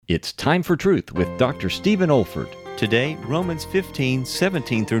It's Time for Truth with Dr. Stephen Olford. Today, Romans 15,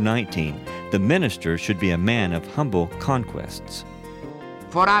 17 through 19. The minister should be a man of humble conquests.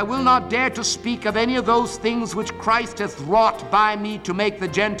 For I will not dare to speak of any of those things which Christ hath wrought by me to make the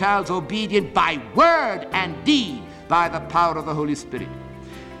Gentiles obedient by word and deed by the power of the Holy Spirit.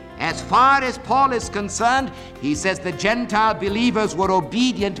 As far as Paul is concerned, he says the Gentile believers were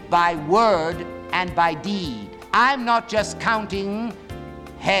obedient by word and by deed. I'm not just counting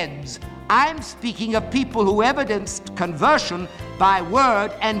heads. I'm speaking of people who evidenced conversion by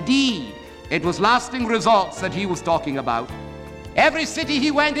word and deed. It was lasting results that he was talking about. Every city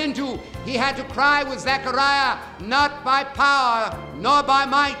he went into, he had to cry with Zechariah, not by power, nor by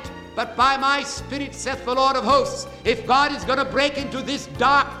might, but by my Spirit, saith the Lord of hosts. If God is going to break into this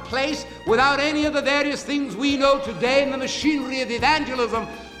dark place without any of the various things we know today in the machinery of evangelism,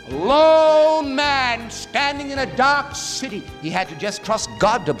 lone man standing in a dark city, he had to just trust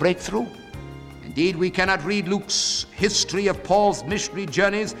God to break through. Indeed, we cannot read Luke's history of Paul's missionary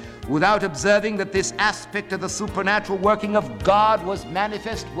journeys without observing that this aspect of the supernatural working of God was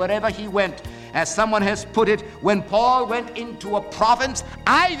manifest wherever he went. As someone has put it, when Paul went into a province,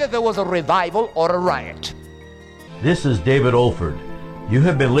 either there was a revival or a riot. This is David Olford. You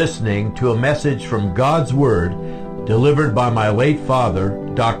have been listening to a message from God's Word delivered by my late father,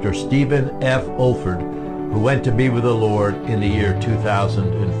 Dr. Stephen F. Olford, who went to be with the Lord in the year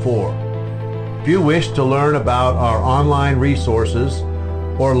 2004. If you wish to learn about our online resources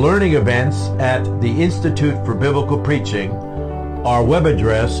or learning events at the Institute for Biblical Preaching, our web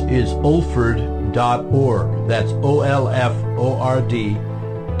address is olford.org. That's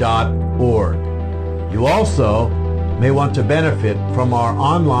olford.org. You also may want to benefit from our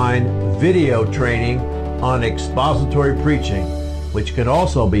online video training on expository preaching, which can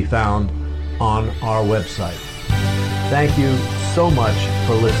also be found on our website. Thank you so much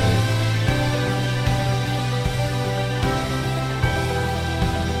for listening.